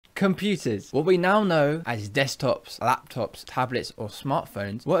Computers, what we now know as desktops, laptops, tablets, or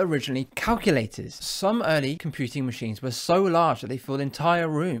smartphones, were originally calculators. Some early computing machines were so large that they filled entire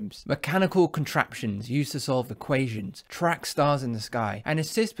rooms. Mechanical contraptions used to solve equations, track stars in the sky, and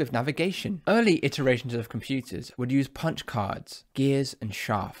assist with navigation. Early iterations of computers would use punch cards, gears, and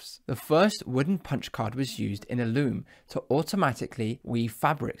shafts. The first wooden punch card was used in a loom to automatically weave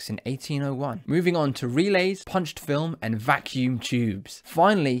fabrics in 1801. Moving on to relays, punched film, and vacuum tubes.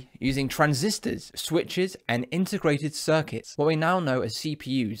 Finally, using transistors, switches, and integrated circuits, what we now know as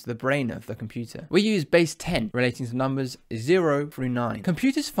CPUs, the brain of the computer. We use base 10, relating to numbers 0 through 9.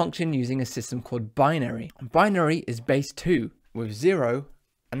 Computers function using a system called binary. Binary is base 2, with 0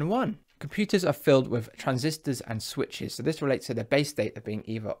 and 1. Computers are filled with transistors and switches, so this relates to the base state of being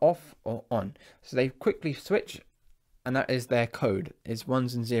either off or on. So they quickly switch, and that is their code, is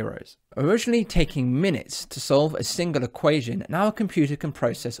ones and zeros. Originally taking minutes to solve a single equation, now a computer can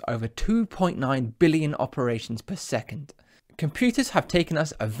process over 2.9 billion operations per second. Computers have taken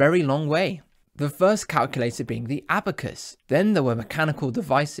us a very long way. The first calculator being the abacus. Then there were mechanical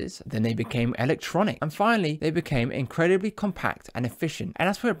devices, then they became electronic, and finally they became incredibly compact and efficient, and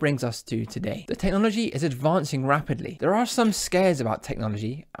that's where it brings us to today. The technology is advancing rapidly. There are some scares about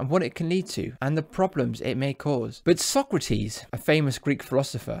technology and what it can lead to, and the problems it may cause. But Socrates, a famous Greek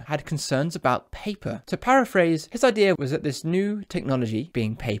philosopher, had concerns about paper. To paraphrase, his idea was that this new technology,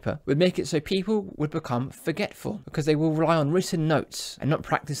 being paper, would make it so people would become forgetful, because they will rely on written notes and not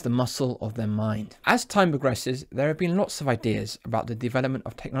practice the muscle of their mind. As time progresses, there have been lots of ideas about the development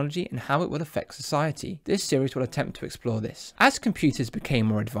of technology and how it will affect society. This series will attempt to explore this. As computers became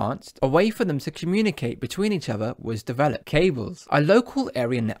more advanced, a way for them to communicate between each other was developed. Cables. A local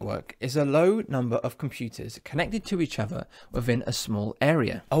area network is a low number of computers connected to each other within a small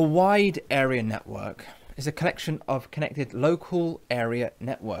area. A wide area network is a collection of connected local area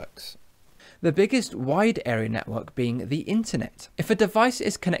networks. The biggest wide area network being the internet. If a device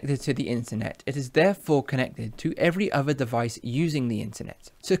is connected to the internet, it is therefore connected to every other device using the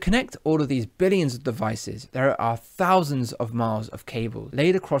internet. To connect all of these billions of devices, there are thousands of miles of cable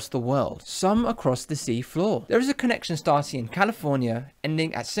laid across the world, some across the sea floor. There is a connection starting in California,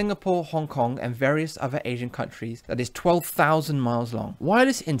 ending at Singapore, Hong Kong, and various other Asian countries that is 12,000 miles long.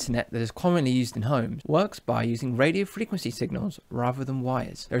 Wireless internet that is commonly used in homes works by using radio frequency signals rather than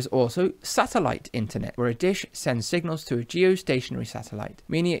wires. There is also satellite internet, where a dish sends signals to a geostationary satellite,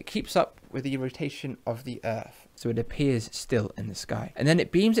 meaning it keeps up with the rotation of the Earth, so it appears still in the sky. And then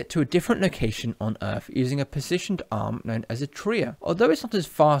it beams it to a different location on Earth using a positioned arm known as a TRIA. Although it's not as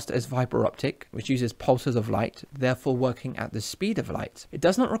fast as fiber optic, which uses pulses of light, therefore working at the speed of light, it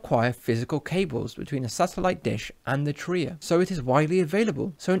does not require physical cables between a satellite dish and the TRIA, so it is widely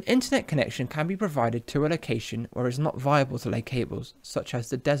available. So an internet connection can be provided to a location where it's not viable to lay cables, such as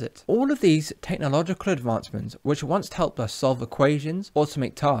the desert. All of these technological advancements, which once helped us solve equations,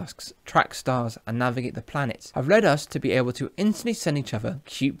 automate tasks, track stars, and navigate the planets, have led us to be able to instantly send each other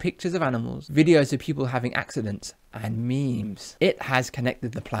cute pictures of animals, videos of people having accidents, and memes. It has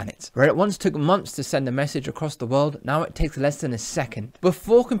connected the planet. Where it once took months to send a message across the world, now it takes less than a second.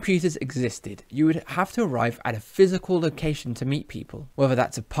 Before computers existed, you would have to arrive at a physical location to meet people, whether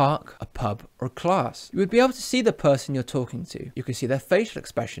that's a park, a pub, or a class. You would be able to see the person you're talking to. You could see their facial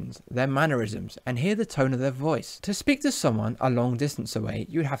expressions, their mannerisms, and hear the tone of their voice. To speak to someone a long distance away,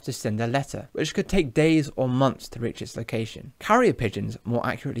 you would have to send a letter, which could take days or months to reach its location. Carrier pigeons, more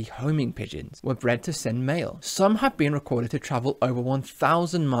accurately homing pigeons, were bred to send mail. Some have been recorded to travel over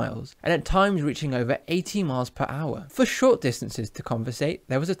 1,000 miles, and at times reaching over 80 miles per hour. For short distances to conversate,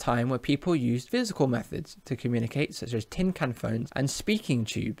 there was a time where people used physical methods to communicate, such as tin can phones and speaking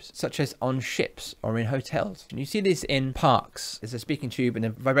tubes, such as on ships or in hotels. And you see this in parks. There's a speaking tube and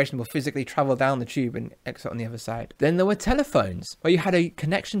the vibration will physically travel down the tube and exit on the other side. Then there were telephones, where you had a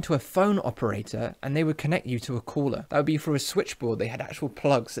connection to a phone operator and they would connect you to a caller. That would be through a switchboard. They had actual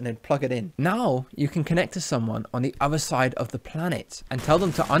plugs and then plug it in. Now you can connect to someone on the other side of the planet and tell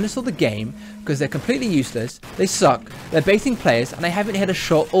them to uninstall the game because they're completely useless, they suck, they're baiting players, and they haven't hit a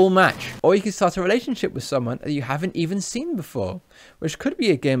shot all match. Or you can start a relationship with someone that you haven't even seen before, which could be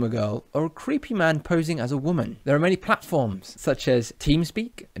a gamer girl or a creepy man posing as a woman. There are many platforms such as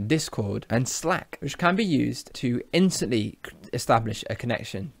TeamSpeak, Discord, and Slack, which can be used to instantly establish a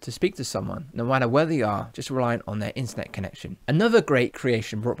connection to speak to someone, no matter where they are, just relying on their internet connection. Another great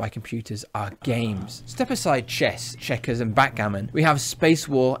creation brought by computers are games. Step aside chess, checkers, and backgammon, we have Space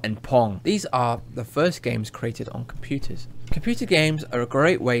War and Pong. These are the first games created on computers. Computer games are a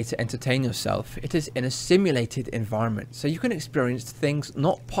great way to entertain yourself. It is in a simulated environment, so you can experience things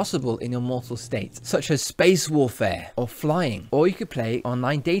not possible in your mortal state, such as space warfare or flying. Or you could play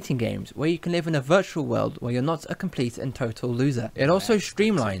online dating games where you can live in a virtual world where you're not a complete and total loser. It also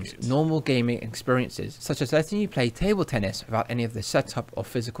streamlines normal gaming experiences, such as letting you play table tennis without any of the setup or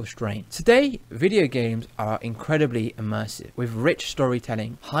physical strain. Today, video games are incredibly immersive, with rich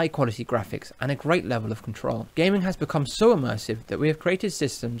storytelling, high quality graphics, and a great level of control. Gaming has become so immersive that we have created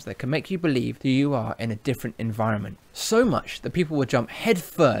systems that can make you believe that you are in a different environment. So much that people will jump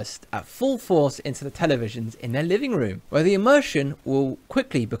headfirst at full force into the televisions in their living room, where the immersion will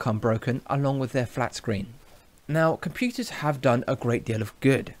quickly become broken along with their flat screen. Now, computers have done a great deal of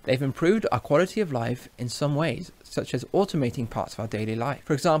good. They've improved our quality of life in some ways, such as automating parts of our daily life.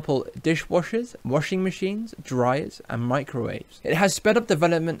 For example, dishwashers, washing machines, dryers, and microwaves. It has sped up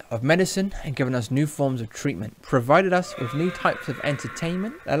development of medicine and given us new forms of treatment, provided us with new types of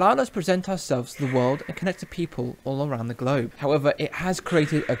entertainment, allowed us to present ourselves to the world and connect to people all around the globe. However, it has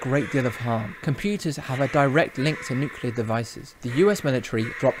created a great deal of harm. Computers have a direct link to nuclear devices. The US military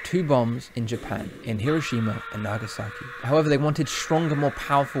dropped 2 bombs in Japan, in Hiroshima and Nagasaki. However, they wanted stronger, more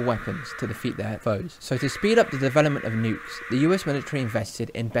powerful weapons to defeat their foes. So to speed up the development of nukes, the US military invested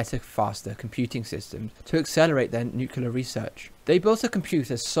in better, faster computing systems to accelerate their nuclear research. They built a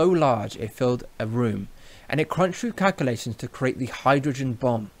computer so large it filled a room, and it crunched through calculations to create the hydrogen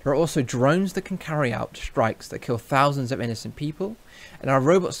bomb. There are also drones that can carry out strikes that kill thousands of innocent people, and there are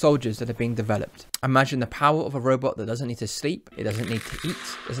robot soldiers that are being developed. Imagine the power of a robot that doesn't need to sleep, it doesn't need to eat,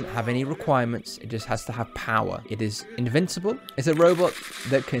 doesn't have any requirements, it just has to have power. It is invincible. It's a robot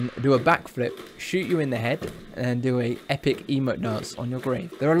that can do a backflip, shoot you in the head, and do a epic emote dance on your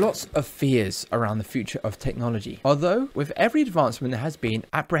grave. There are lots of fears around the future of technology, although with every advancement there has been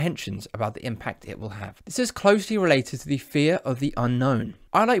apprehensions about the impact it will have. This is closely related to the fear of the unknown.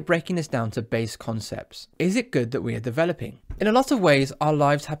 I like breaking this down to base concepts. Is it good that we are developing? In a lot of ways, our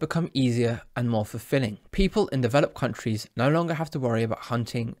lives have become easier and more fulfilling. People in developed countries no longer have to worry about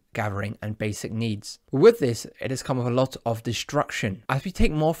hunting, gathering, and basic needs. With this, it has come with a lot of destruction. As we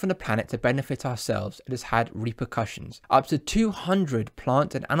take more from the planet to benefit ourselves, it has had repercussions. Up to 200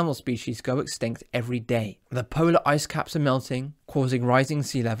 plant and animal species go extinct every day. The polar ice caps are melting, causing rising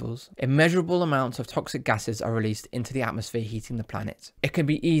sea levels. Immeasurable amounts of toxic gases are released into the atmosphere, heating the planet. It can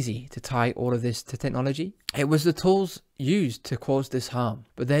be easy to tie all of this to technology. It was the tools used to cause this harm,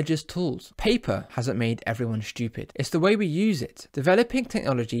 but they're just tools. Paper hasn't made everyone stupid. It's the way we use it. Developing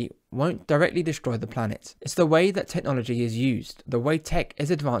technology won't directly destroy the planet. It's the way that technology is used. The way tech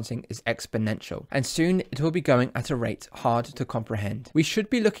is advancing is exponential, and soon it will be going at a rate hard to comprehend. We should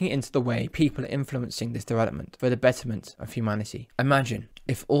be looking into the way people are influencing this development for the betterment of humanity. Imagine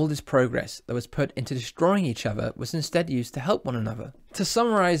if all this progress that was put into destroying each other was instead used to help one another. To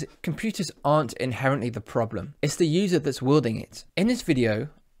summarize, computers aren't inherently the problem. It's the user that's wielding it. In this video,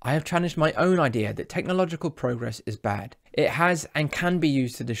 I have challenged my own idea that technological progress is bad. It has and can be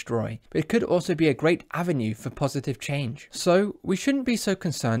used to destroy, but it could also be a great avenue for positive change. So we shouldn't be so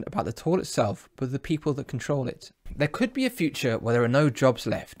concerned about the tool itself, but the people that control it. There could be a future where there are no jobs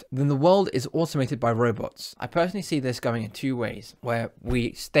left, then the world is automated by robots. I personally see this going in 2 ways, where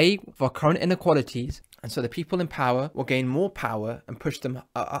we stay with our current inequalities, and so the people in power will gain more power and push them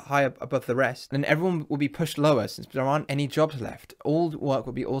higher above the rest. And then everyone will be pushed lower since there aren't any jobs left. All work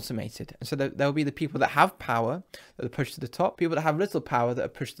will be automated. And so there'll be the people that have power that are pushed to the top, people that have little power that are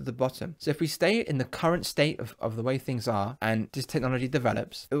pushed to the bottom. So if we stay in the current state of the way things are and this technology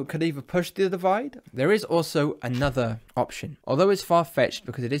develops, it could either push the divide. There is also another option. Although it's far-fetched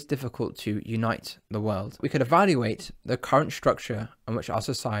because it is difficult to unite the world, we could evaluate the current structure on which our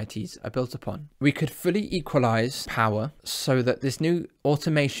societies are built upon. We could fully equalize power so that this new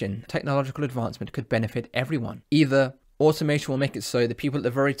automation, technological advancement could benefit everyone. Either automation will make it so the people at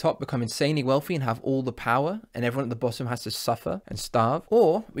the very top become insanely wealthy and have all the power, and everyone at the bottom has to suffer and starve.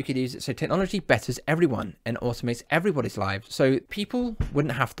 Or we could use it so technology betters everyone and automates everybody's lives, so people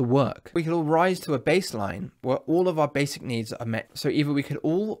wouldn't have to work. We could all rise to a baseline where all of our basic needs are met. So either we could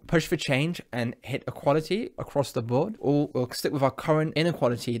all push for change and hit equality across the board, or we'll stick with our current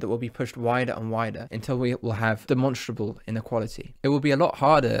inequality that will be pushed wider and wider until we will have demonstrable inequality. It will be a lot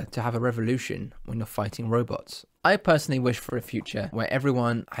harder to have a revolution when you're fighting robots. I personally wish for a future where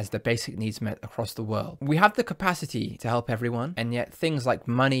everyone has their basic needs met across the world. We have the capacity to help everyone, and yet things like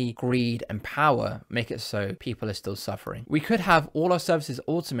money, greed, and power make it so people are still suffering. We could have all our services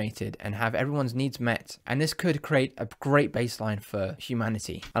automated and have everyone's needs met, and this could create a great baseline for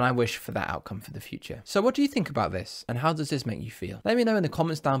humanity, and I wish for that outcome for the future. So what do you think about this, and how does this make you feel? Let me know in the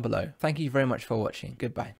comments down below. Thank you very much for watching. Goodbye.